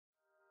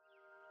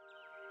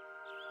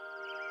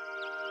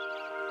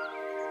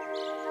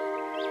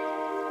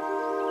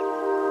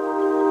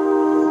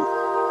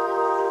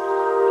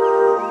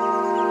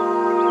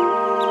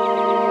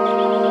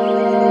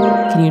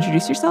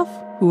introduce yourself?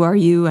 Who are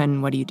you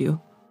and what do you do?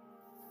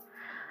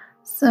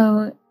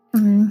 So,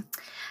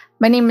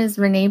 my name is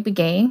Rene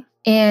Begay,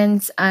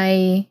 and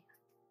I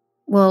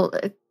will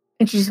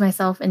introduce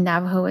myself in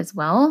Navajo as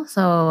well.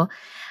 So,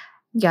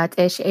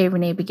 Yatesh A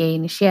Rene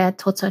Begay Nishia,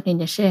 Tota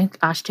Nishe,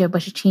 Ashtia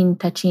Bashichin,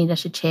 Tachin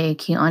Dashiche,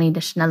 King Ani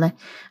Dashnala,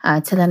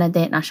 Telena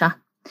de Nasha.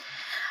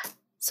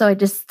 So I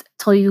just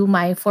told you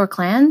my 4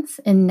 clans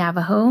in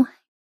Navajo.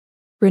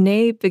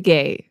 Rene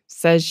Begay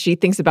says she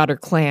thinks about her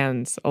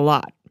clans a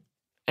lot.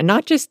 And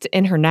not just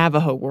in her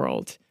Navajo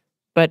world,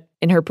 but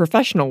in her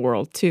professional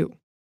world too.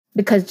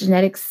 Because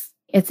genetics,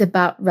 it's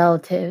about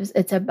relatives.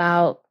 It's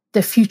about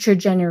the future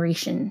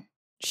generation.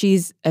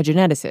 She's a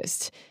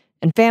geneticist,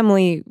 and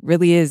family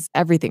really is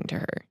everything to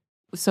her.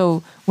 So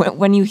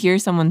when you hear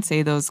someone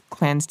say those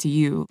clans to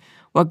you,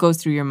 what goes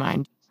through your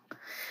mind?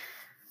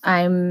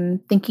 I'm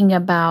thinking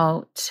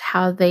about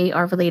how they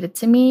are related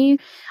to me.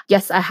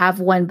 Yes, I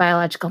have one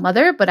biological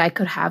mother, but I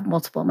could have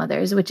multiple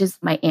mothers, which is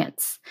my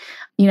aunts.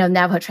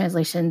 Navajo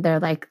translation, they're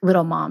like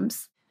little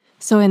moms.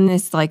 So in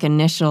this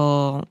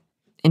initial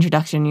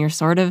introduction, you're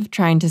sort of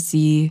trying to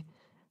see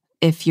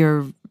if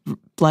you're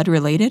blood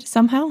related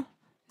somehow?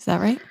 Is that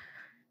right?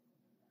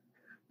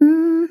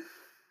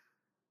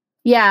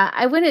 Yeah,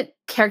 I wouldn't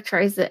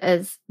characterize it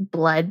as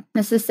blood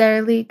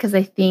necessarily, because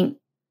I think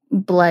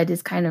blood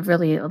is kind of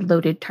really a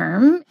loaded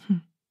term,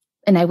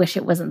 and I wish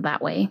it wasn't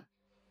that way.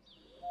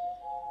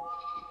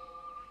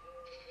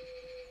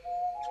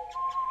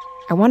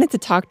 I wanted to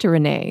talk to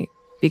Rene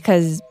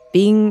because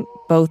being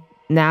both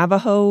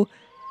Navajo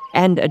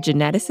and a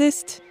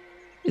geneticist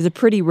is a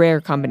pretty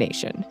rare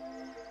combination.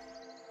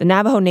 The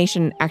Navajo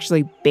Nation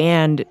actually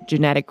banned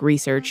genetic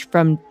research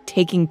from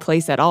taking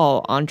place at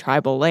all on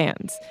tribal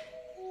lands.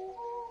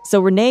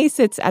 So Rene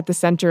sits at the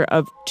center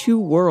of 2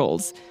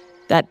 worlds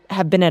that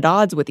have been at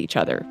odds with each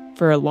other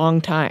for a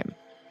long time.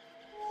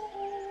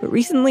 But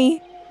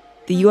recently,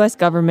 the U.S.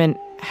 government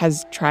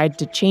has tried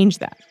to change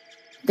that.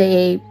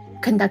 They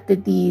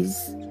conducted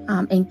these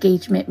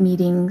engagement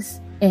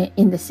meetings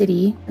in the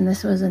city, and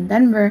this was in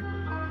Denver.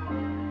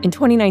 In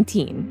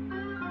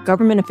 2019,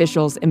 government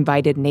officials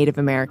invited Native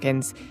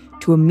Americans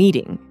to a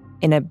meeting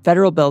in a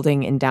federal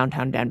building in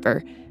downtown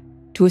Denver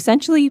to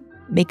essentially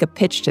make a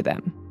pitch to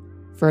them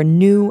for a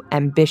new,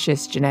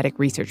 ambitious genetic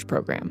research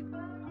program.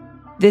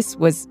 This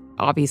was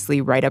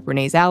obviously right up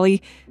Rene's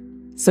alley,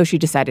 so she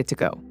decided to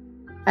go.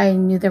 I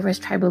knew there was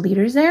tribal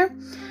leaders there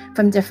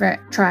from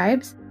different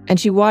tribes. And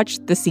she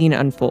watched the scene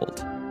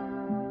unfold.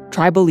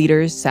 Tribal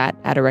leaders sat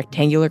at a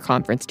rectangular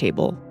conference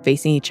table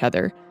facing each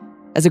other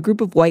as a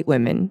group of white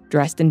women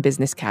dressed in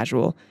business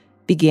casual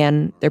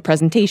began their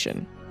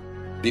presentation.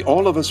 The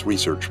All of Us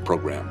research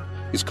program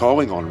is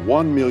calling on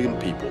 1 million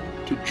people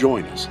to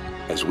join us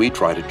as we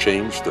try to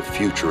change the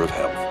future of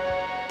health.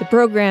 The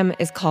program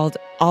is called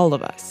All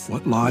of Us.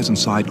 What lies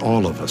inside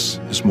all of us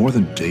is more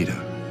than data.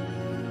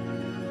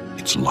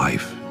 It's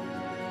life.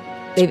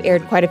 They've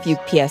aired quite a few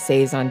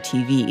PSAs on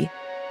TV.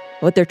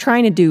 What they're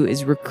trying to do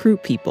is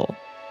recruit people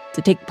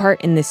to take part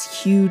in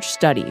this huge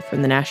study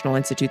from the National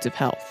Institutes of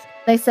Health.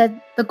 They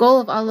said the goal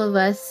of All of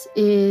Us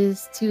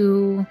is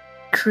to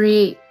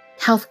create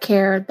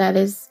healthcare that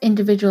is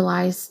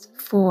individualized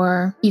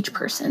for each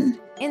person.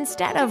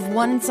 Instead of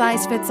one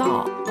size fits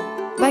all.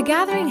 By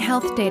gathering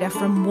health data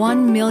from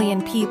 1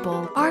 million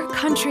people, our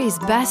country's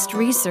best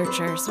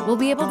researchers will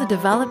be able to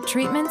develop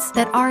treatments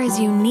that are as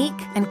unique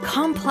and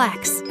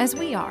complex as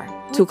we are.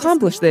 To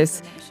accomplish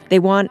this, they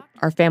want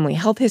our family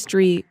health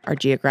history, our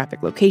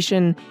geographic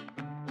location,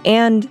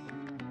 and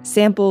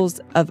samples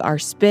of our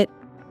spit,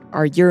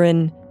 our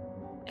urine,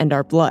 and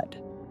our blood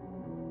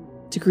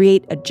to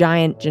create a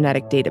giant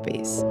genetic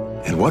database.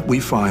 And what we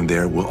find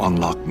there will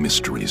unlock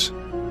mysteries,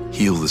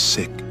 heal the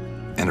sick,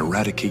 and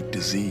eradicate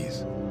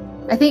disease.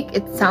 I think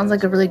it sounds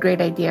like a really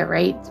great idea,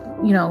 right?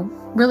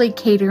 Really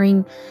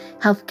catering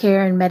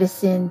healthcare and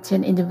medicine to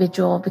an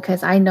individual,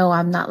 because I know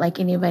I'm not like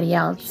anybody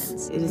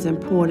else. It is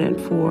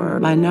important for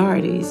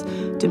minorities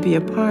to be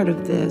a part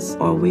of this,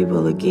 or we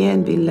will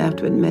again be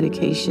left with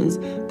medications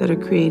that are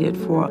created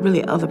for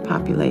really other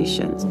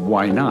populations.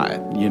 Why not?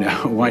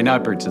 Why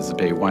not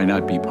participate? Why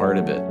not be part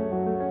of it?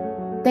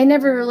 They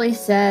never really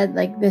said,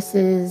 this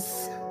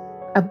is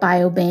a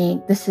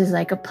biobank. This is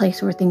a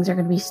place where things are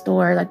going to be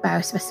stored, like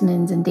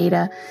biospecimens and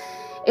data.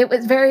 It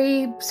was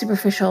very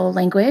superficial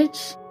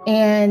language,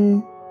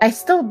 and I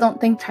still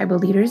don't think tribal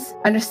leaders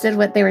understood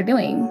what they were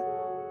doing.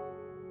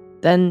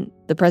 Then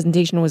the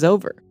presentation was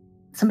over.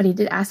 Somebody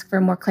did ask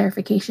for more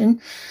clarification.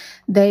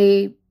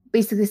 They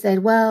basically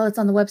said, well, it's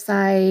on the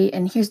website,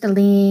 and here's the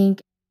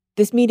link.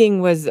 This meeting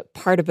was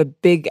part of a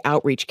big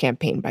outreach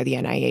campaign by the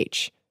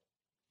NIH.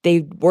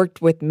 They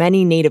worked with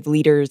many Native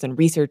leaders and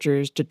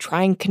researchers to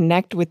try and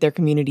connect with their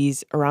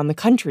communities around the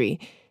country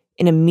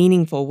in a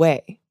meaningful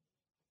way.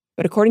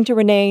 But according to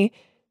Rene,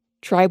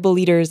 tribal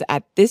leaders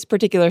at this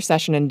particular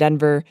session in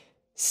Denver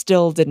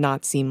still did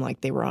not seem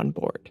like they were on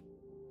board.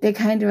 They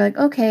kind of were like,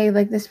 okay,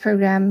 this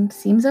program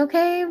seems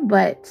okay,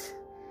 but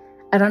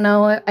I don't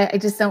know. I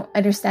just don't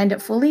understand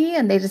it fully.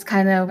 And they just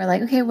kind of were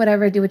like, okay,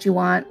 whatever, do what you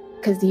want.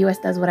 because the US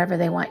does whatever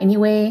they want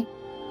anyway.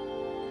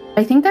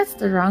 I think that's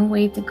the wrong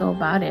way to go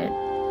about it.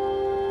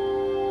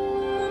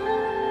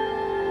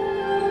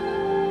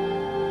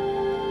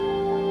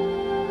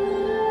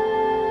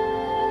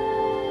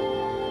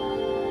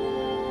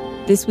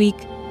 This week,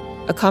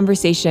 a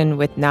conversation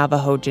with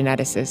Navajo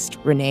geneticist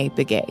Rene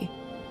Begay.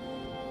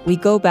 We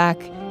go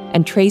back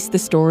and trace the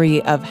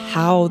story of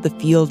how the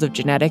field of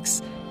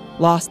genetics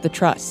lost the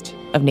trust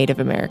of Native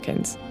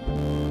Americans,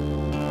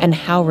 and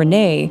how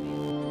Rene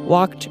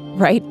walked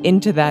right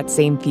into that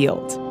same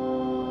field,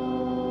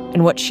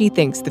 and what she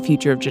thinks the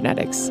future of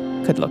genetics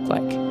could look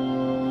like.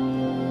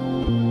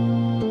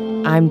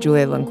 I'm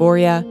Julia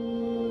Longoria.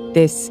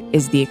 This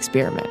is The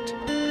Experiment,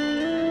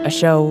 a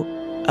show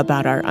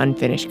about our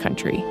unfinished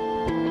country.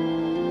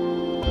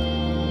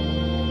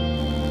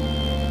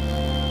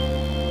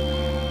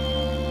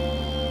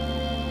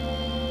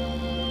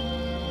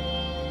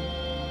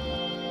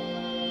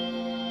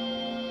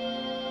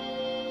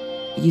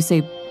 You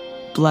say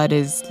blood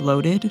is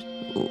loaded?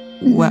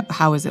 Mm-hmm.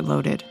 How is it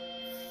loaded?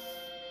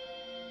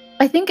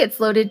 I think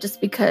it's loaded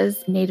just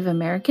because Native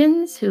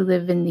Americans who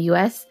live in the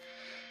US,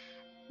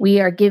 we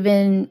are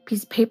given a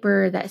piece of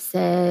paper that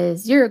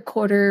says you're a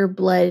quarter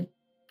blood,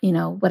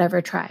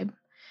 whatever tribe.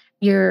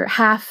 You're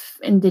half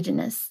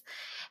Indigenous.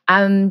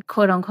 I'm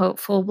quote unquote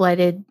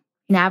full-blooded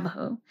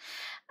Navajo.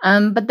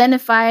 But then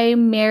if I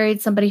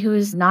married somebody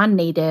who's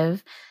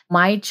non-Native,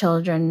 my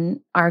children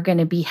are going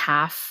to be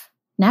half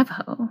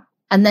Navajo.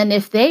 And then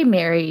if they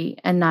marry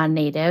a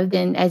non-Native,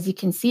 then as you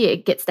can see,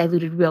 it gets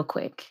diluted real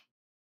quick.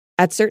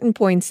 At certain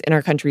points in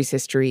our country's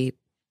history,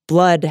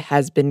 blood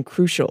has been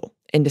crucial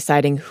in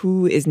deciding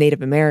who is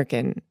Native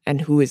American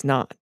and who is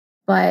not.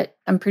 But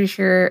I'm pretty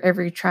sure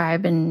every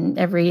tribe and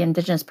every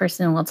Indigenous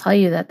person will tell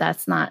you that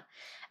that's not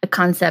a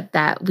concept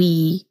that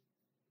we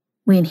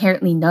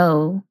inherently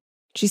know.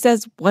 She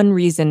says one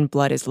reason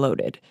blood is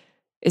loaded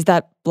is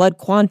that blood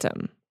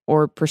quantum,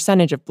 or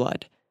percentage of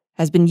blood,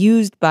 has been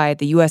used by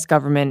the U.S.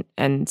 government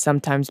and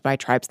sometimes by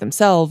tribes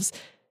themselves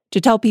to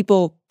tell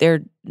people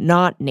they're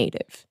not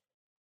Native.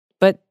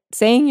 But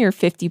saying you're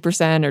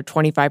 50% or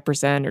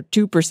 25% or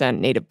 2%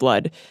 Native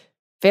blood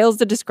fails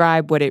to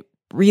describe what it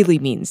really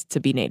means to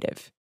be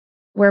Native.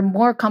 We're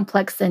more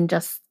complex than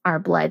just our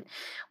blood.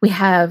 We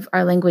have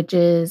our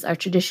languages, our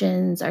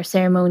traditions, our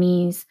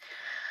ceremonies,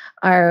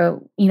 our,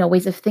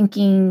 ways of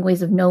thinking,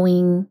 ways of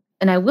knowing.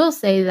 And I will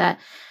say that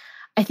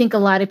I think a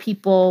lot of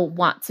people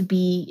want to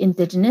be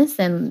Indigenous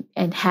and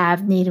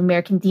have Native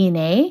American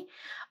DNA,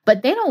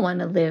 but they don't want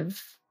to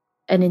live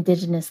an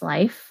Indigenous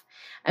life.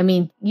 I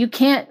mean, you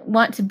can't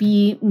want to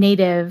be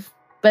Native,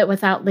 but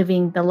without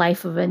living the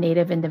life of a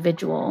Native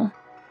individual.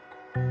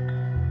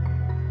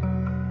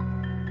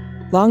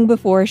 Long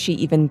before she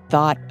even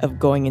thought of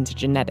going into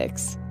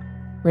genetics,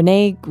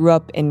 Rene grew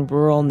up in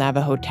rural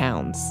Navajo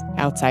towns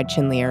outside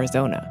Chinle,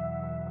 Arizona.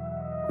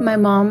 My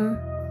mom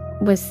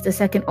was the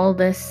second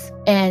oldest,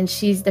 and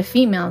she's the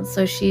female,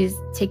 so she's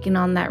taking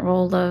on that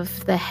role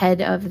of the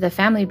head of the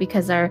family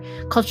because our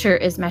culture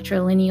is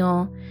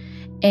matrilineal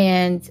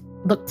and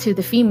look to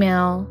the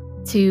female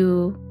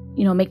to,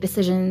 make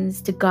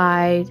decisions, to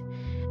guide.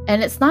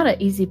 And it's not an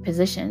easy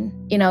position.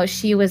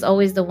 She was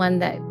always the one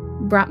that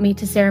brought me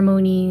to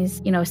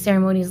ceremonies.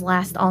 Ceremonies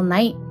last all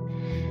night.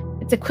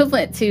 It's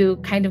equivalent to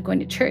kind of going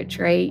to church,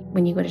 right?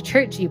 When you go to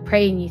church, you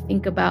pray and you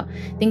think about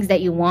things that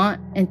you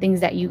want and things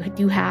that you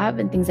do have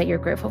and things that you're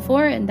grateful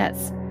for. And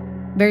that's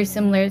very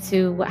similar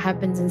to what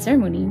happens in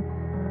ceremony.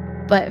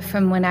 But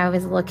from when I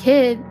was a little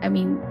kid,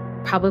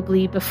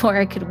 probably before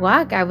I could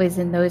walk, I was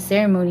in those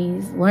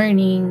ceremonies,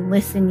 learning,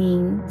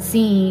 listening,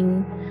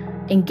 seeing,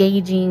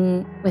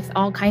 engaging with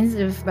all kinds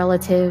of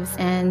relatives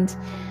and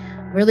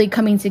really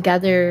coming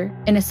together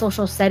in a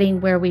social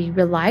setting where we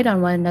relied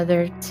on one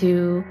another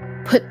to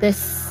put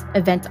this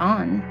event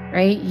on,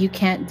 right? You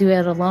can't do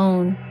it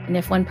alone. And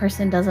if one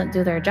person doesn't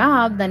do their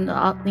job, then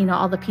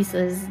all the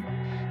pieces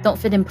don't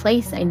fit in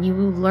place and you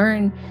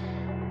learn,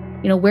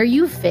 where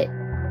you fit.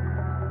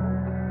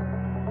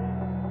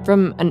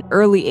 From an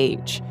early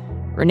age,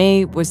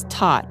 Rene was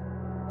taught,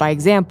 by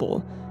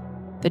example,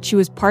 that she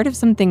was part of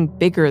something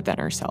bigger than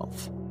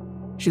herself.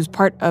 She was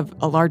part of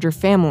a larger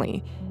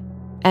family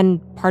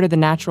and part of the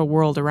natural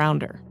world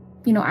around her.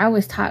 I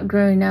was taught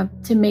growing up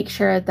to make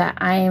sure that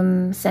I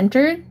am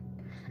centered.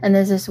 And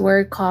there's this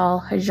word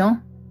called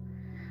hajon.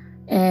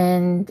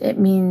 And it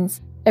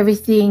means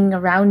everything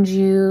around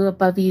you,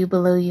 above you,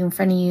 below you, in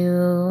front of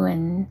you.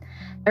 And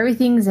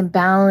everything's in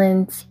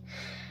balance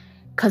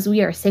because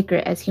we are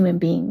sacred as human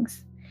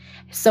beings.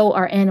 So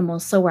are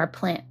animals, so are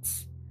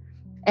plants.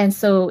 And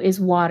so is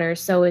water,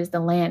 so is the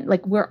land.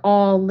 Like we're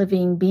all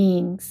living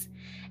beings.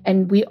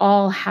 And we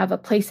all have a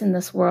place in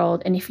this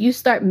world. And if you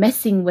start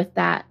messing with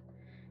that,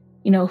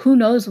 who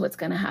knows what's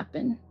going to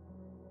happen.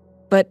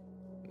 But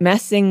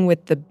messing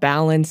with the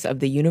balance of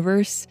the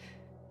universe,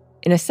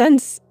 in a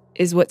sense,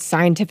 is what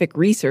scientific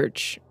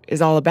research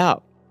is all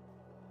about.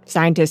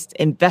 Scientists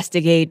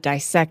investigate,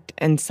 dissect,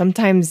 and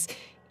sometimes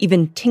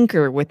even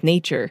tinker with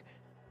nature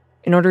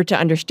in order to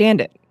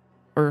understand it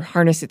or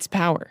harness its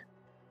power.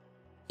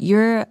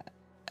 You're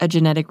a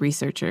genetic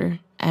researcher,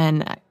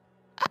 and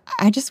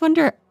I just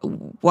wonder,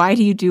 why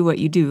do you do what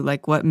you do?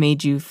 Like, what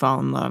made you fall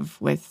in love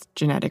with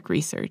genetic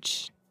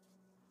research?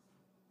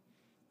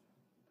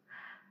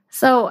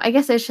 So I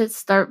guess I should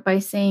start by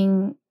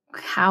saying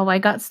how I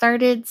got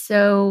started.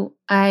 So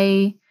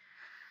I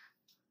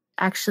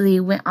actually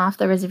went off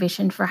the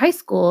reservation for high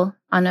school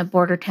on a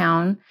border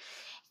town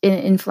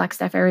in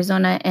Flagstaff,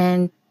 Arizona,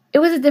 and it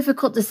was a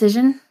difficult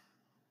decision.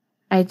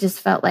 I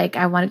just felt like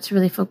I wanted to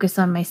really focus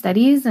on my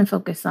studies and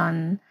focus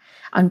on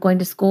going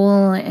to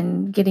school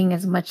and getting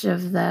as much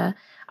of the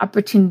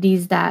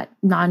opportunities that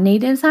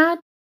non-natives had.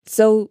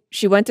 So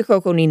she went to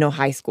Coconino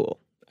High School,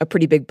 a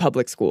pretty big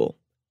public school,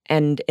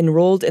 and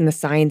enrolled in the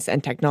science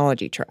and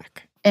technology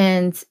track.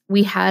 And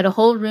we had a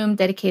whole room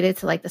dedicated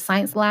to like the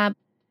science lab,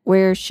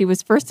 where she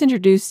was first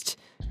introduced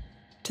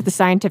to the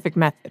scientific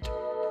method.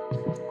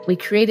 We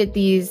created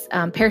these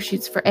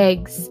parachutes for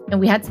eggs, and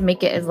we had to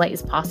make it as light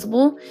as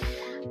possible.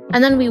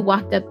 And then we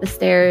walked up the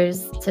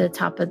stairs to the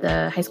top of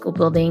the high school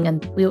building,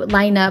 and we would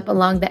line up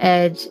along the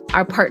edge.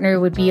 Our partner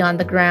would be on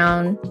the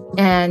ground,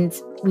 and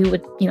we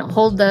would,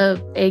 hold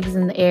the eggs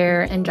in the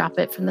air and drop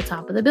it from the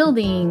top of the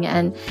building.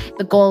 And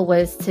the goal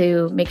was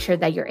to make sure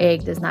that your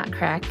egg does not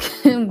crack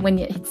when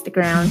it hits the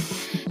ground.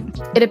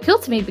 It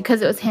appealed to me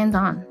because it was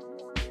hands-on.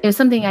 It was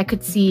something I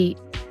could see,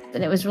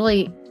 and it was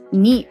really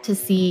neat to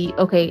see,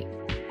 okay,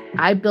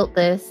 I built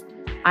this,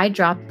 I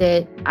dropped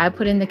it, I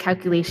put in the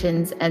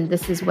calculations, and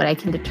this is what I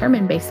can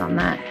determine based on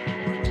that.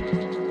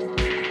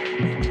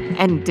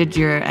 And did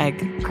your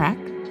egg crack?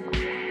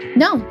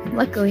 No,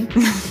 luckily.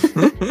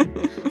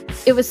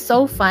 It was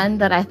so fun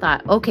that I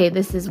thought, okay,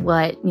 this is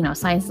what,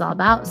 science is all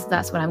about, so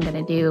that's what I'm going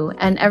to do.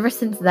 And ever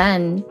since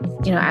then,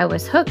 I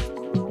was hooked.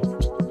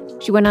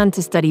 She went on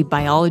to study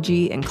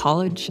biology in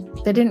college.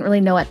 I didn't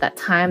really know at that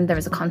time there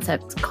was a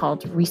concept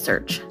called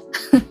research.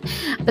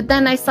 But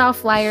then I saw a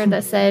flyer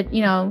that said,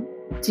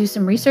 do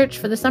some research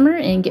for the summer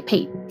and get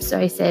paid. So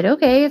I said,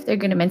 okay, if they're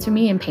going to mentor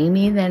me and pay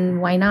me, then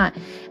why not?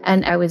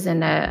 And I was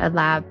in a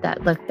lab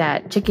that looked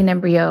at chicken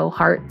embryo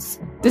hearts.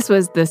 This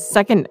was the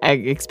second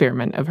egg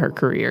experiment of her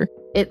career.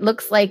 It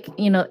looks like,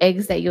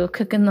 eggs that you'll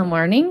cook in the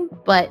morning,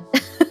 but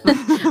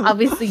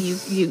obviously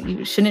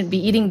you shouldn't be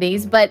eating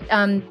these. But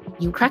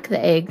you crack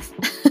the eggs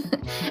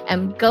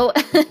and go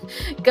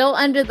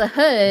under the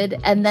hood,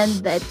 and then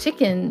the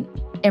chicken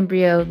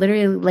embryo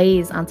literally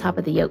lays on top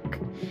of the yolk.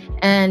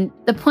 And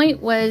the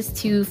point was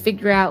to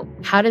figure out,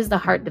 how does the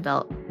heart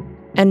develop?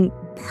 And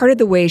part of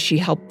the way she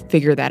helped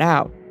figure that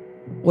out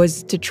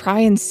was to try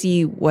and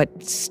see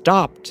what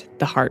stopped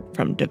the heart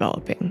from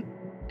developing.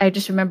 I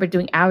just remember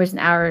doing hours and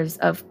hours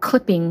of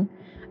clipping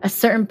a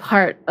certain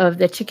part of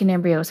the chicken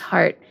embryo's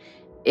heart.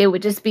 It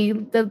would just be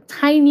the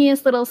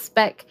tiniest little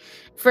speck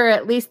for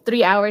at least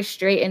 3 hours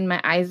straight, and my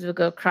eyes would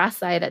go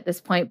cross-eyed at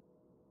this point.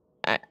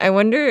 I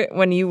wonder,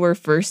 when you were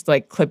first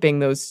clipping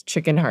those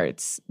chicken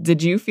hearts,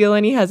 did you feel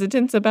any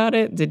hesitance about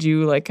it? Did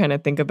you kind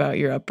of think about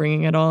your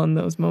upbringing at all in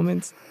those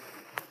moments?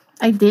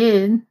 I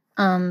did,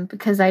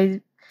 because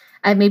I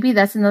maybe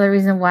that's another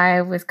reason why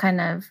I was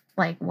kind of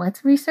like,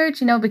 what's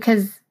research?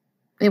 Because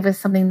it was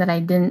something that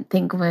I didn't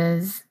think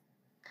was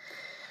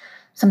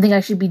something I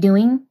should be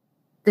doing.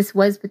 This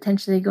was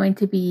potentially going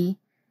to be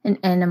an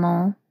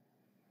animal.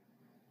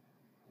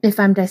 If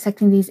I'm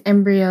dissecting these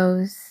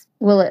embryos,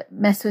 will it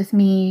mess with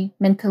me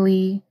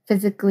mentally,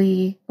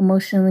 physically,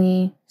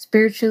 emotionally,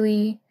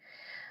 spiritually?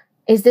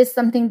 Is this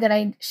something that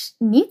I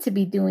need to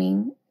be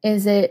doing?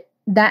 Is it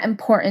that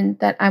important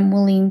that I'm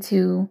willing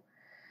to,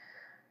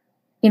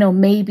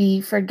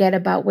 maybe forget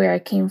about where I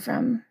came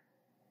from?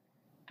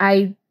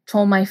 I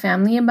told my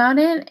family about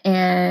it,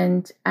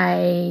 and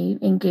I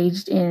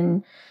engaged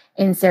in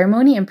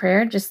ceremony and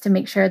prayer just to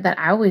make sure that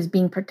I was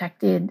being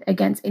protected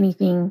against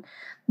anything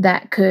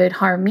that could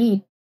harm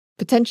me.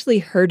 Potentially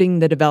hurting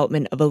the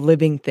development of a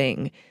living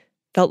thing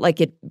felt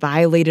like it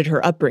violated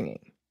her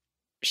upbringing.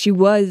 She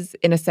was,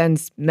 in a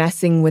sense,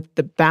 messing with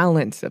the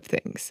balance of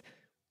things.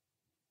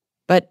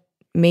 But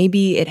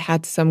maybe it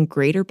had some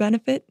greater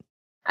benefit?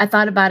 I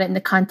thought about it in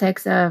the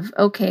context of,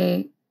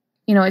 okay,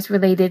 it's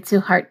related to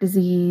heart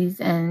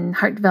disease and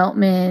heart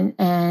development,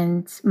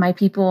 and my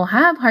people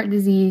have heart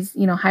disease,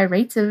 high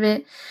rates of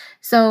it.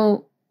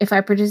 So if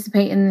I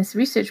participate in this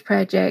research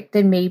project,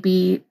 then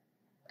maybe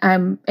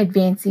I'm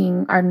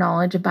advancing our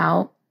knowledge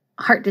about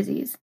heart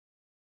disease.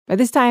 By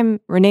this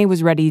time, Rene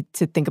was ready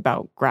to think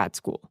about grad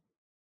school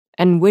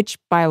and which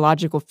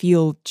biological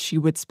field she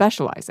would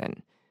specialize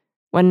in,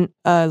 when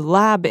a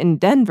lab in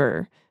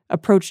Denver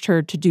approached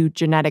her to do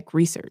genetic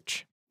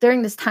research.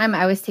 During this time,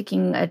 I was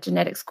taking a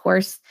genetics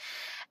course,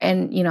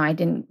 and, I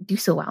didn't do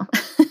so well.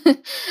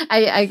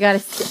 I got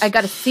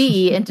a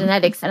C in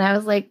genetics, and I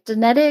was like,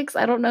 genetics?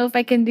 I don't know if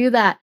I can do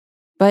that.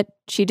 But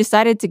she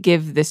decided to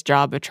give this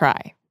job a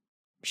try.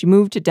 She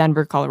moved to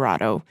Denver,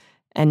 Colorado,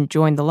 and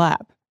joined the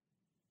lab.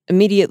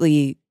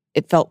 Immediately,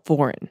 it felt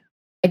foreign.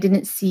 I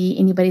didn't see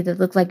anybody that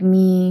looked like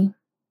me.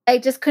 I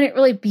just couldn't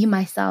really be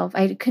myself.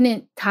 I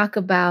couldn't talk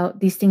about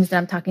these things that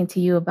I'm talking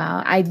to you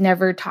about. I'd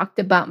never talked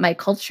about my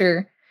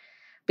culture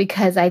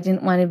because I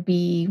didn't want to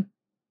be,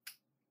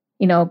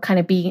 kind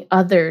of being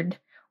othered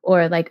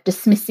or like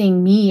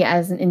dismissing me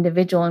as an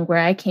individual and where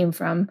I came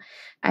from.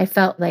 I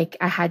felt like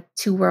I had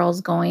two worlds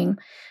going.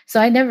 So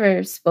I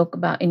never spoke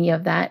about any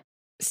of that.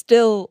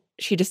 Still,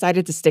 she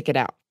decided to stick it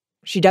out.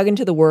 She dug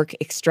into the work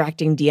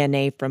extracting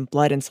DNA from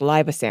blood and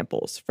saliva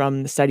samples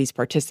from the study's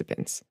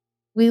participants.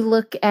 We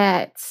look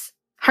at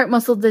heart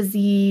muscle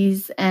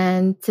disease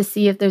and to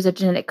see if there's a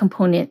genetic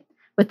component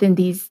within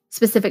these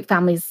specific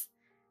families.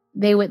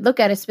 They would look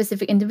at a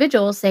specific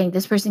individual saying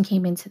this person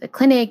came into the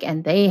clinic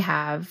and they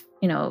have,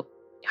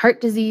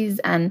 heart disease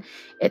and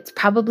it's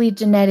probably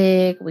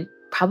genetic. We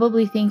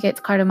probably think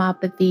it's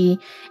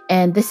cardiomyopathy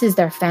and this is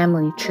their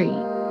family tree.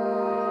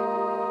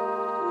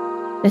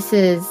 This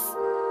is,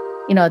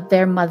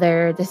 their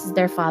mother, this is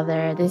their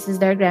father, this is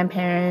their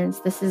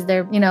grandparents, this is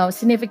their,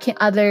 significant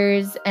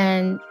others.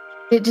 And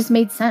it just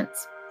made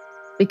sense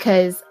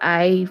because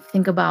I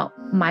think about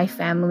my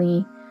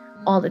family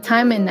all the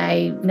time and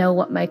I know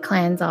what my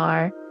clans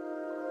are.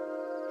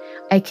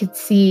 I could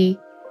see,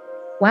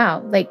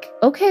 wow,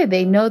 okay,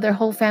 they know their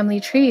whole family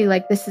tree.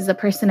 Like, this is a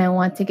person I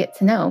want to get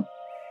to know.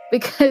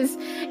 Because,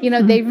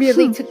 they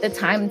really took the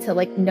time to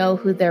know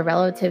who their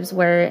relatives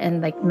were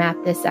and map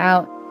this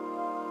out.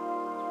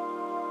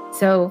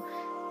 So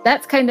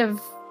that's kind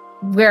of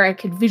where I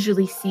could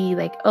visually see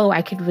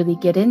I could really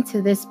get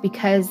into this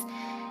because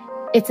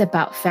it's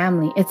about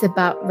family. It's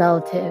about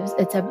relatives.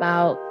 It's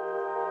about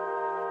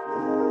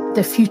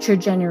the future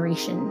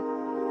generation.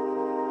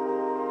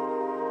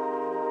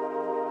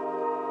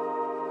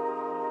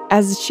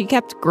 As she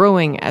kept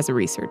growing as a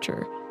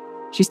researcher,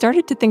 she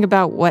started to think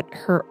about what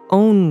her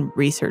own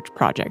research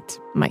project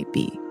might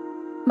be.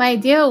 My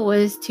idea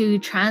was to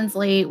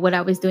translate what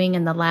I was doing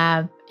in the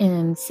lab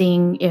and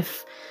seeing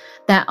if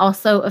that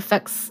also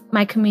affects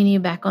my community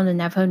back on the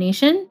Navajo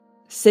Nation.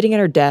 Sitting at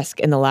her desk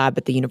in the lab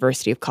at the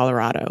University of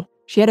Colorado,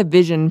 she had a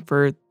vision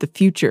for the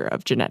future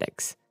of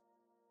genetics.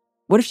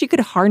 What if she could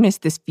harness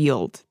this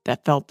field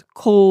that felt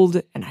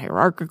cold and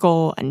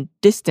hierarchical and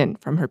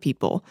distant from her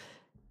people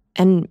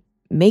and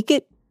make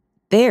it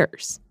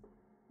theirs?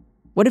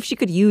 What if she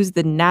could use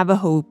the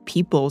Navajo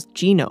people's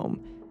genome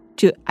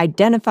to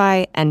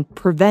identify and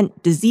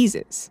prevent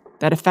diseases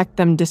that affect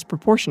them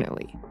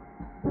disproportionately?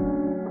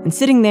 And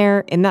sitting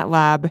there in that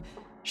lab,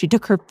 she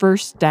took her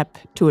first step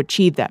to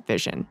achieve that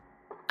vision.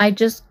 I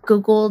just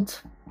Googled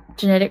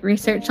genetic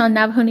research on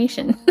Navajo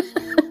Nation.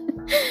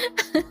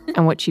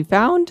 And what she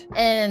found?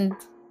 And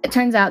it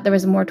turns out there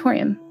was a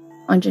moratorium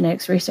on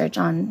genetics research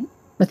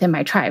within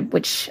my tribe,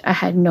 which I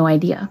had no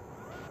idea.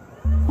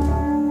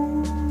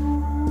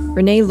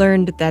 Rene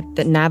learned that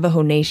the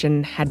Navajo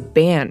Nation had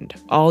banned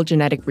all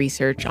genetic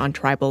research on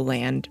tribal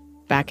land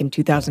back in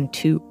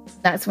 2002.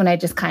 That's when I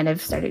just kind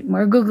of started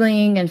more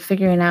Googling and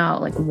figuring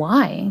out,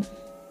 why.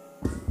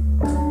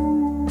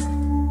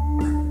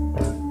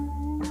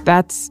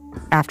 That's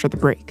after the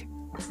break.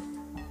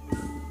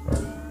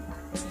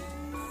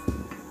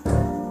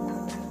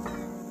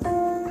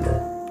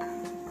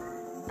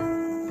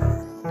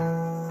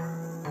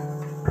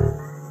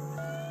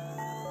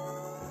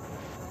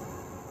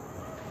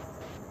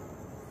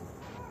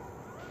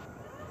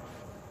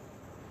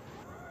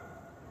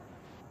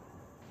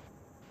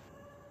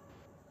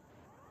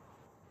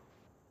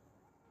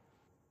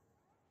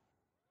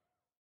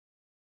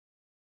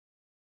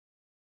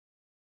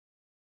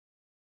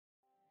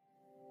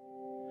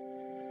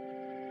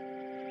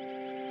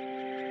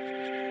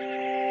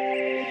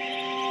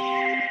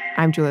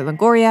 I'm Julia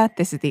Longoria.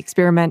 This is The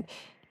Experiment.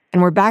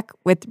 And we're back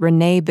with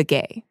Rene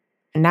Begay,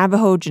 a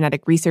Navajo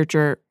genetic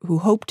researcher who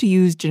hoped to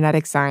use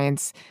genetic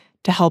science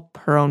to help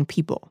her own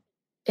people.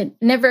 It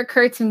never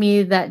occurred to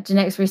me that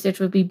genetics research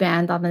would be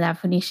banned on the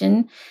Navajo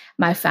Nation.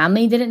 My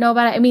family didn't know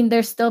about it. I mean,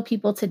 there's still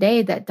people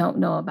today that don't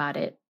know about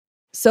it.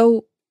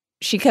 So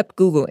she kept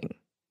Googling.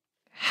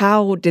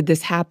 How did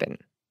this happen?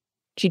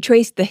 She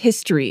traced the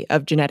history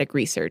of genetic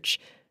research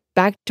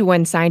back to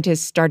when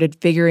scientists started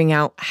figuring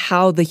out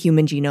how the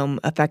human genome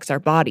affects our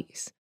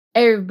bodies.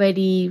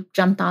 Everybody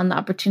jumped on the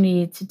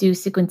opportunity to do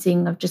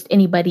sequencing of just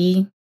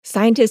anybody.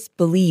 Scientists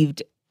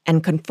believed,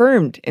 and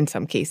confirmed in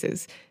some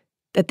cases,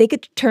 that they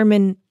could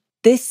determine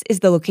this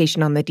is the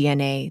location on the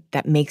DNA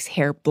that makes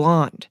hair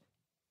blonde.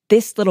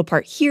 This little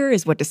part here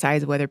is what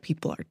decides whether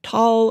people are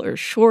tall or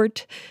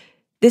short.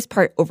 This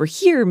part over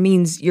here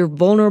means you're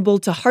vulnerable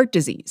to heart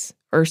disease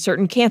or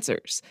certain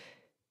cancers.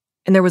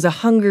 And there was a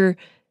hunger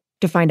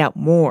to find out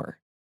more.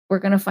 We're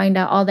going to find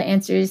out all the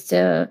answers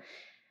to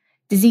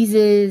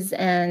diseases,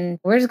 and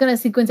we're just going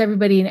to sequence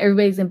everybody, and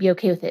everybody's going to be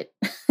okay with it.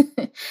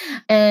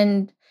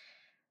 And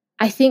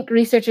I think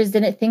researchers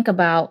didn't think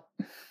about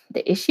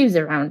the issues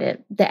around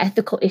it, the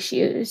ethical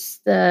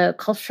issues, the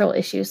cultural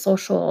issues,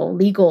 social,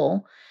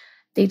 legal.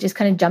 They just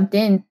kind of jumped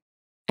in.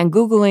 And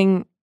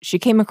Googling, she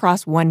came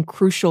across one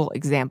crucial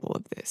example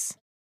of this.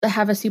 I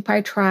have a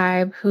Supai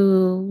tribe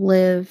who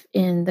live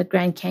in the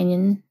Grand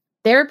Canyon.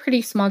 They're a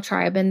pretty small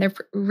tribe, and they're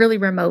really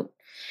remote.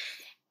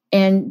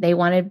 And they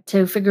wanted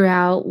to figure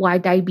out why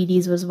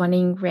diabetes was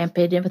running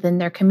rampant within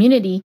their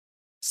community.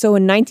 So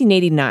in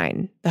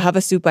 1989, the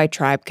Havasupai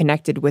tribe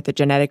connected with a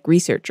genetic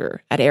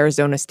researcher at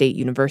Arizona State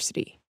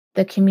University.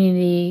 The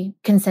community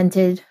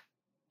consented,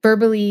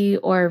 verbally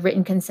or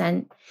written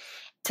consent,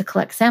 to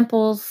collect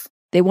samples.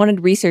 They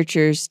wanted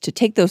researchers to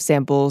take those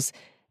samples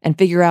and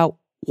figure out,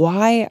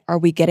 why are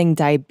we getting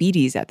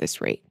diabetes at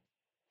this rate?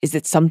 Is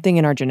it something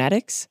in our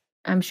genetics?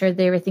 I'm sure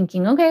they were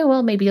thinking, okay,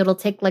 well, maybe it'll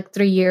take like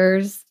 3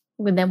 years,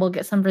 and then we'll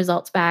get some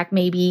results back,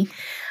 maybe.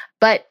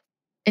 But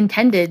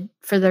intended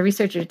for the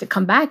researchers to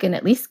come back and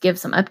at least give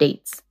some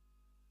updates.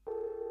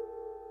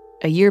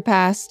 A year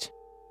passed,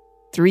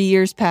 3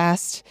 years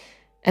passed,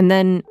 and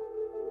then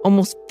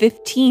almost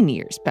 15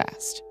 years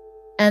passed.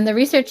 And the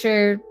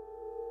researcher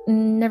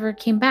never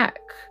came back.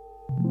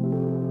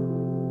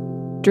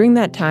 During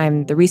that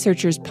time, the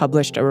researchers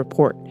published a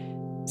report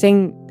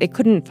saying they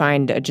couldn't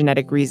find a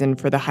genetic reason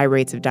for the high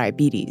rates of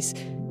diabetes.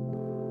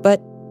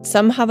 But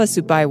some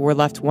Havasupai were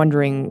left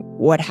wondering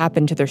what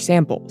happened to their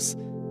samples.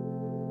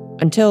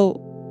 Until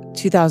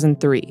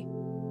 2003,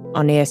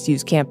 on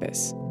ASU's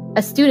campus.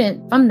 A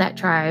student from that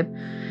tribe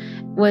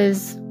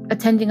was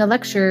attending a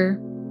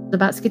lecture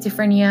about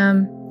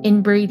schizophrenia,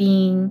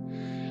 inbreeding,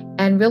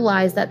 and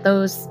realized that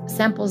those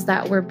samples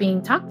that were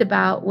being talked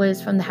about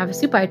was from the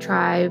Havasupai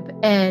tribe,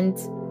 and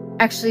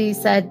actually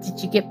said,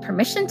 did you get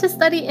permission to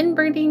study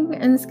inbreeding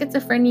and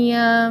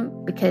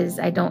schizophrenia? Because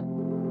I don't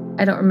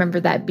remember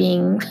that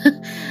being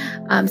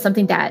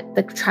something that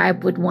the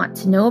tribe would want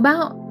to know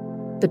about.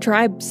 The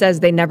tribe says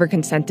they never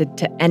consented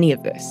to any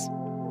of this.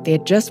 They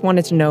had just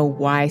wanted to know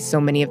why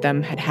so many of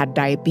them had had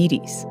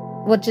diabetes.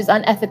 Which is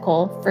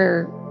unethical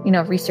for,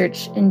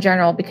 research in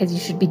general, because you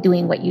should be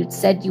doing what you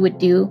said you would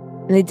do.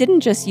 And they didn't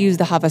just use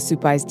the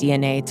Havasupai's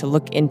DNA to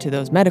look into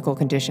those medical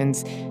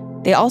conditions.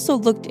 They also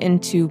looked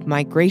into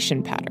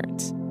migration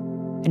patterns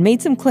and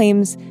made some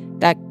claims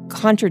that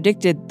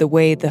contradicted the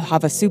way the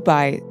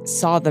Havasupai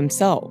saw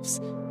themselves.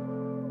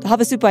 The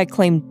Havasupai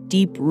claimed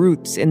deep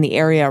roots in the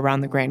area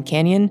around the Grand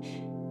Canyon.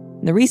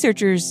 And the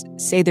researchers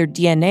say their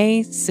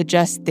DNA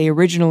suggests they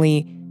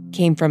originally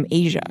came from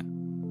Asia.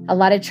 A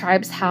lot of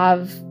tribes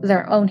have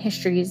their own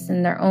histories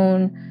and their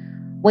own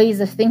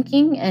ways of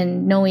thinking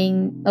and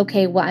knowing,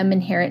 okay, well, I'm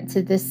inherent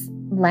to this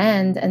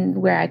land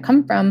and where I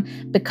come from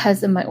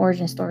because of my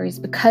origin stories,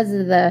 because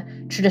of the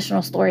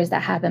traditional stories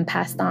that have been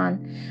passed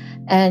on.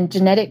 And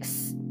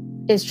genetics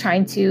is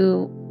trying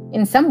to,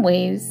 in some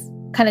ways,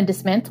 kind of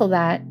dismantle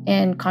that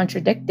and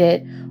contradict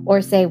it,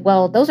 or say,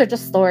 well, those are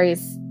just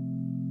stories.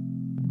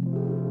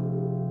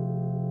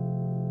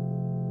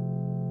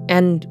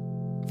 And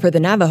for the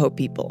Navajo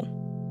people,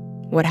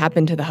 what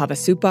happened to the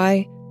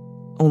Havasupai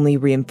only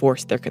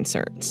reinforced their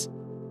concerns.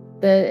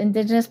 The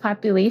indigenous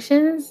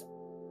populations,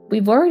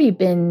 we've already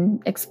been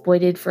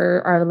exploited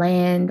for our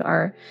land,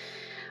 our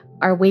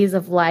ways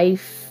of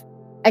life.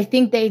 I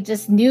think they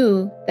just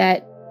knew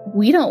that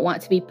we don't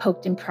want to be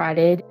poked and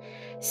prodded.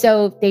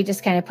 So they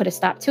just kind of put a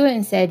stop to it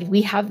and said,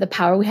 we have the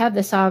power, we have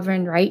the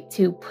sovereign right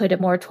to put a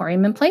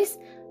moratorium in place.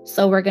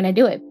 So we're going to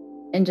do it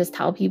and just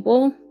tell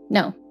people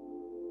no.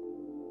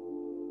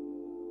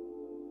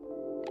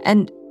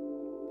 And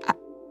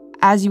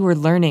as you were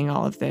learning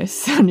all of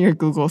this on your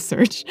Google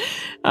search,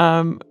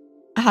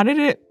 how did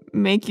it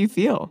make you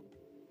feel?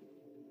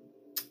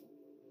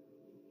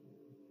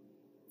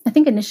 I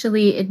think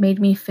initially it made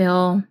me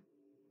feel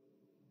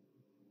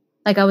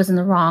like I was in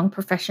the wrong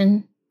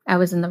profession. I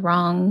was in the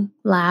wrong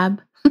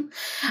lab.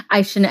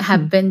 I shouldn't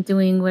have been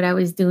doing what I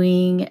was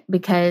doing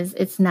because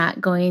it's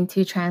not going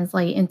to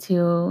translate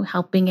into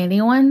helping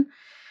anyone.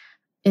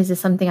 Is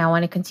this something I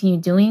want to continue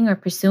doing or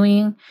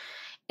pursuing?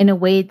 In a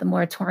way, the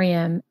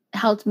moratorium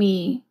helped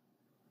me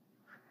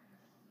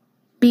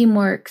be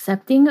more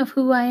accepting of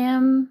who I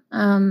am.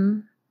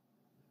 And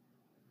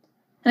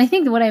I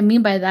think what I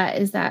mean by that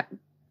is that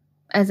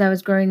as I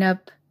was growing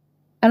up,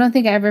 I don't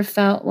think I ever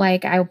felt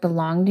like I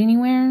belonged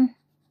anywhere.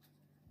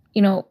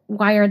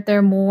 Why aren't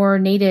there more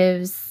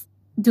natives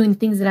doing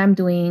things that I'm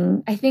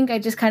doing? I think I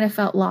just kind of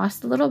felt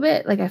lost a little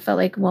bit. Like I felt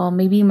like, well,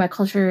 maybe my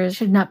culture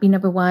should not be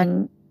number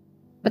one.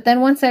 But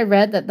then once I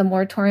read that the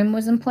moratorium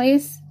was in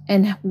place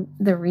and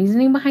the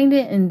reasoning behind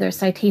it and their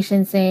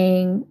citation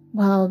saying,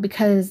 well,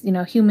 because,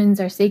 humans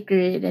are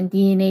sacred and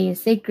DNA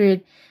is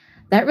sacred,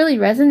 that really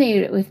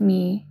resonated with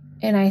me.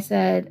 And I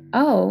said,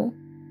 oh,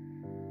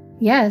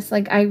 yes,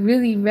 like I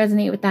really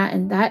resonate with that.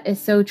 And that is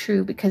so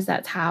true because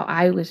that's how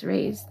I was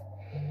raised.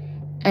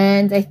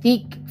 And I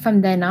think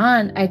from then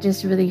on, I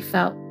just really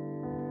felt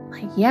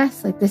like,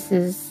 yes, like this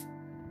is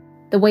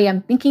the way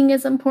I'm thinking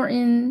is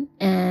important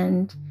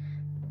and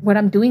what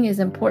I'm doing is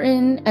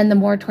important. And the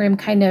moratorium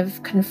kind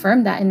of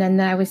confirmed that. And then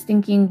I was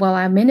thinking, well,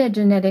 I'm in a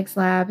genetics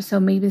lab, so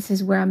maybe this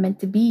is where I'm meant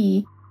to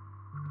be.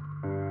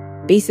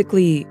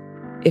 Basically,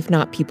 if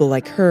not people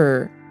like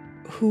her,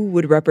 who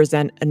would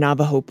represent a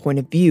Navajo point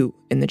of view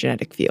in the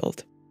genetic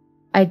field?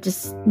 I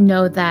just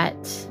know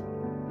that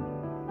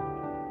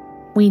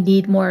we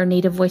need more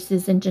Native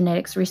voices in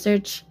genetics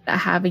research that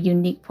have a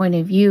unique point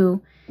of view.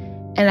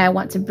 And I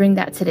want to bring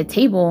that to the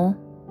table.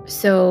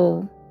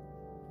 So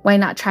why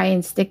not try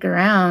and stick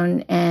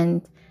around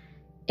and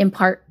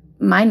impart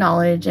my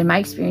knowledge and my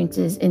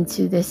experiences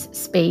into this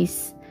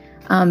space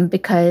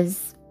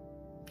because,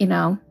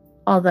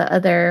 all the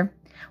other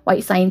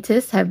white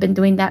scientists have been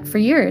doing that for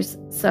years,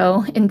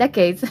 so in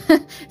decades.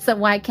 So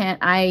why can't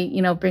I,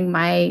 bring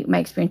my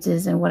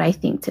experiences and what I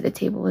think to the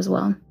table as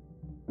well?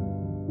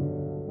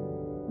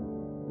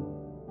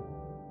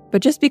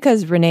 But just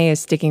because Rene is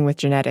sticking with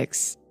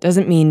genetics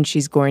doesn't mean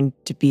she's going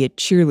to be a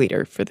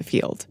cheerleader for the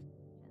field.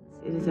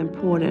 It is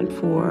important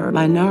for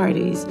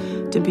minorities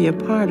to be a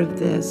part of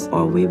this,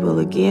 or we will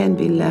again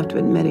be left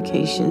with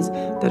medications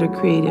that are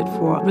created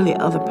for really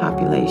other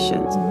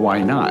populations.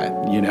 Why not?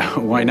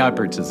 Why not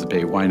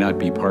participate? Why not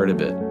be part of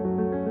it?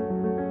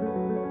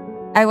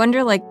 I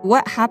wonder,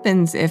 what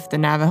happens if the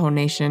Navajo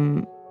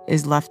Nation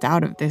is left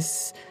out of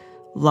this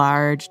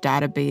large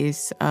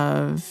database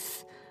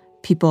of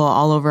people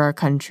all over our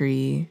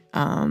country,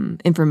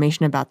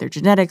 information about their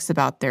genetics,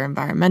 about their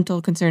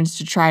environmental concerns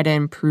to try to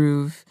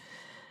improve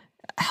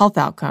health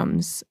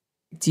outcomes?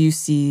 Do you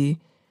see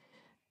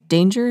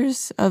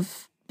dangers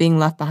of being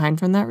left behind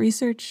from that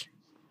research?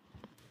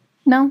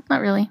 No,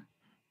 not really.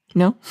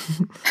 No?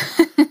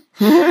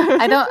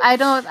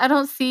 I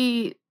don't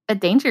see a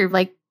danger,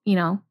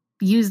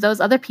 use those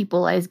other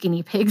people as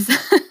guinea pigs.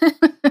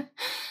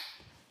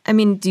 I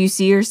mean, do you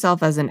see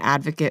yourself as an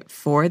advocate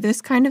for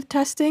this kind of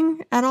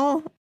testing at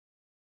all?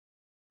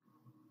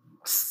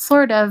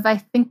 Sort of. I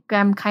think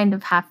I'm kind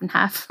of half and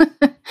half.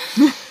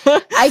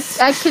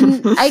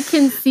 I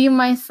can see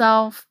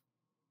myself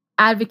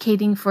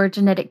advocating for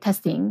genetic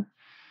testing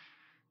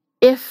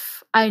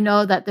if I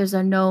know that there's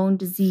a known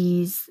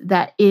disease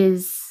that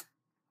is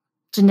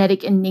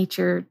genetic in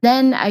nature.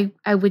 Then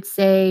I would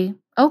say,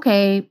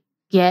 okay,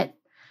 get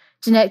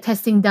genetic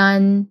testing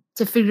done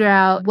to figure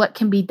out what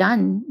can be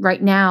done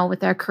right now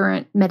with our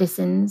current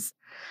medicines.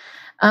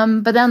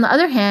 But then on the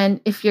other hand,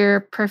 if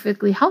you're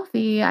perfectly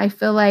healthy, I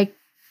feel like,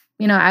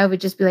 I would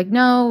just be like,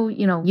 no,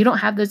 you don't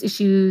have those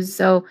issues,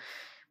 so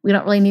we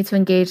don't really need to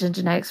engage in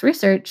genetics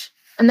research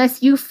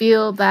unless you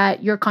feel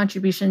that your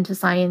contribution to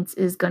science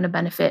is going to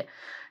benefit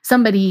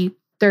somebody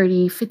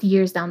 30, 50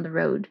 years down the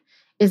road.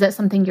 Is that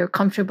something you're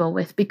comfortable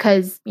with?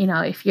 Because,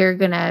 if you're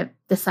going to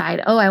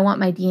decide, oh, I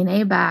want my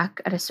DNA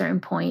back at a certain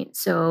point,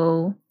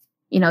 so,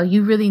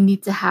 you really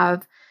need to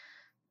have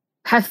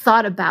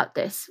thought about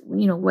this.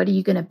 What are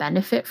you going to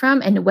benefit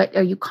from, and what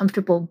are you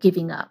comfortable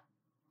giving up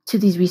to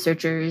these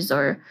researchers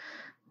or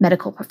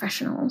medical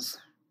professionals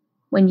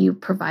when you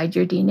provide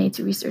your DNA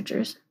to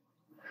researchers?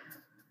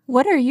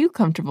 What are you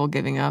comfortable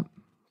giving up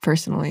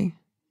personally?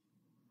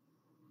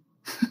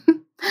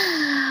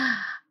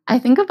 I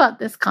think about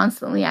this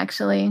constantly,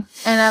 actually.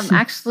 And I'm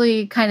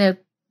actually kind of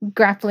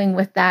grappling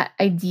with that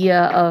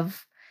idea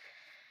of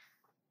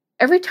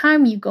every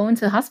time you go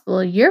into the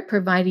hospital, you're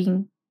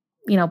providing,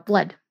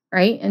 blood,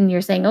 right? And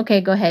you're saying, okay,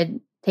 go ahead,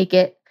 take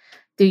it,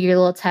 do your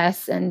little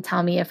tests and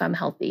tell me if I'm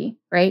healthy,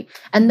 right?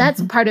 And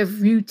that's part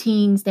of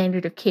routine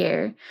standard of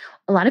care.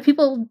 A lot of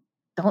people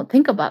don't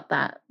think about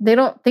that. They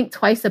don't think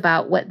twice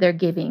about what they're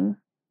giving.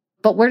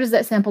 But where does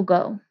that sample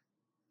go?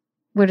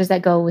 Where does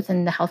that go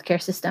within the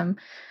healthcare system?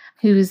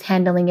 Who's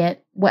handling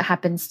it? What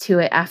happens to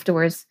it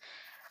afterwards?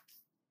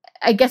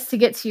 I guess to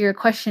get to your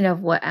question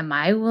of what am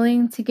I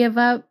willing to give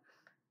up?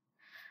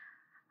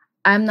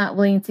 I'm not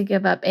willing to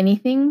give up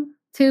anything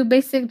to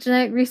basic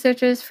genetic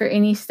researchers for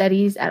any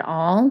studies at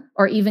all,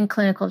 or even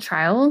clinical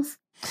trials.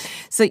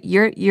 So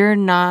you're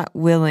not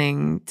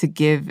willing to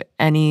give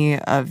any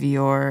of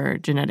your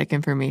genetic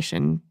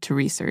information to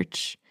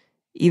research,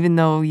 even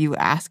though you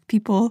ask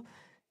people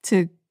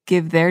to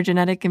give their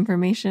genetic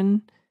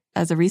information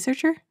as a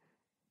researcher?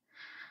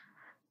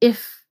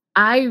 If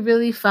I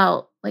really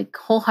felt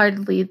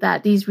wholeheartedly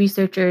that these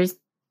researchers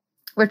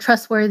were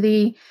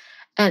trustworthy,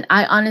 and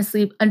I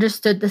honestly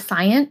understood the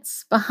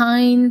science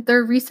behind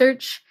their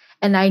research,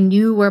 and I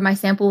knew where my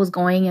sample was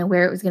going and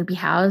where it was going to be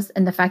housed,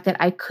 and the fact that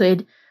I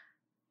could,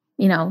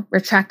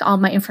 retract all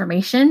my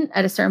information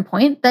at a certain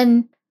point,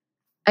 then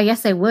I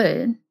guess I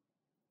would.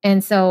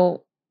 And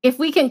so if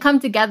we can come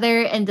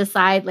together and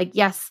decide,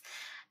 yes,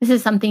 this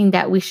is something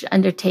that we should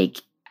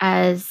undertake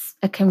as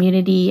a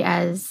community,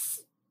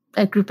 as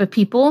a group of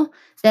people,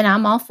 then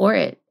I'm all for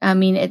it. I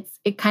mean,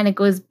 it kind of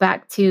goes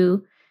back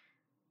to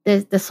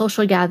the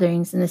social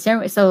gatherings and the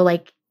ceremony. So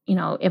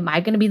am I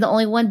going to be the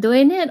only one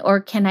doing it, or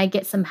can I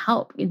get some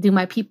help? Do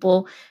my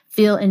people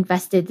feel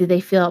invested? Do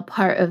they feel a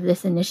part of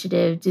this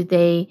initiative? Do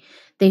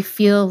they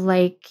feel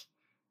like,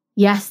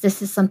 yes,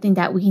 this is something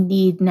that we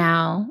need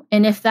now?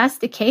 And if that's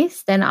the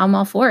case, then I'm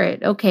all for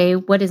it. Okay,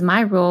 what is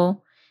my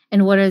role,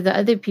 and what are the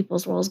other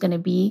people's roles going to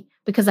be?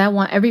 Because I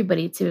want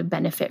everybody to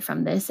benefit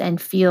from this and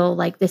feel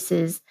like this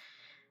is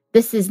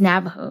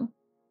Navajo.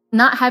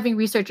 Not having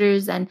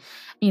researchers and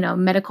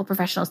medical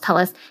professionals tell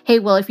us, hey,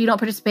 well, if you don't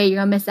participate,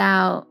 you're gonna miss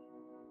out.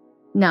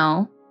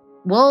 No,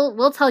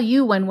 we'll tell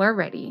you when we're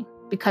ready,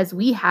 because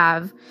we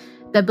have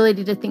the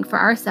ability to think for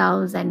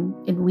ourselves, and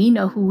we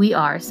know who we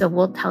are. So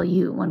we'll tell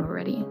you when we're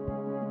ready.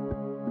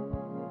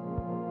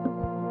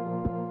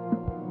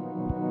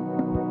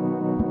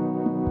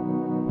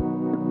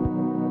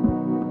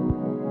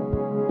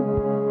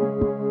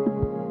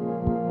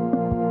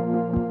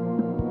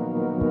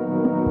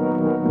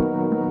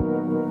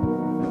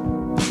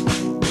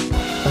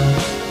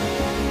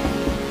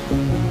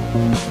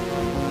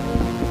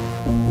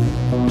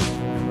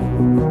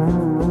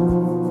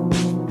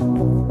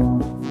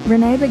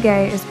 Rene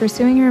Begay is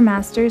pursuing her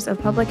Master's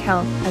of Public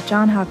Health at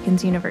Johns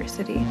Hopkins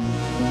University.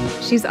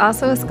 She's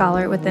also a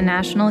scholar with the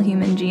National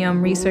Human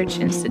Genome Research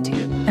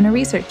Institute and a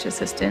research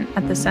assistant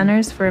at the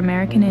Centers for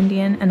American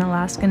Indian and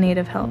Alaska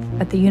Native Health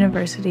at the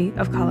University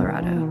of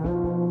Colorado.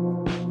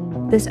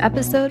 This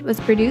episode was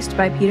produced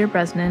by Peter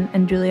Bresnan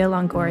and Julia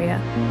Longoria,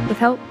 with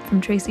help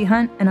from Tracy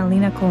Hunt and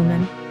Alina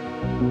Coleman.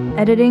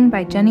 Editing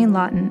by Jenny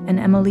Lawton and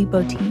Emily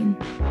Botine.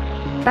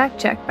 Fact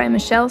check by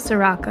Michelle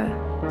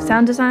Siraka.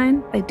 Sound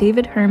design by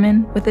David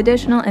Herman, with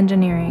additional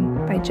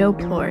engineering by Joe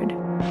Plord.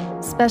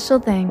 Special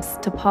thanks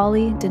to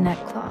Polly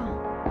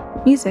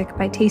Dinetclaw. Music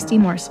by Tasty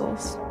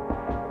Morsels.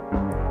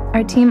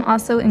 Our team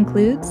also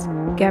includes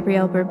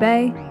Gabrielle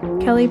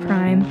Burbet, Kelly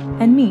Prime,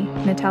 and me,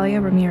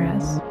 Natalia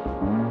Ramirez.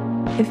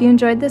 If you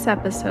enjoyed this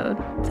episode,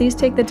 please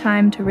take the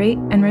time to rate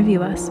and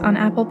review us on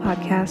Apple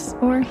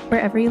Podcasts or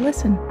wherever you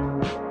listen.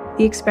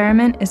 The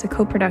Experiment is a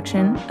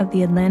co-production of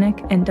the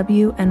Atlantic and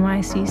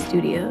WNYC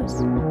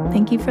studios.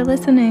 Thank you for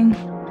listening.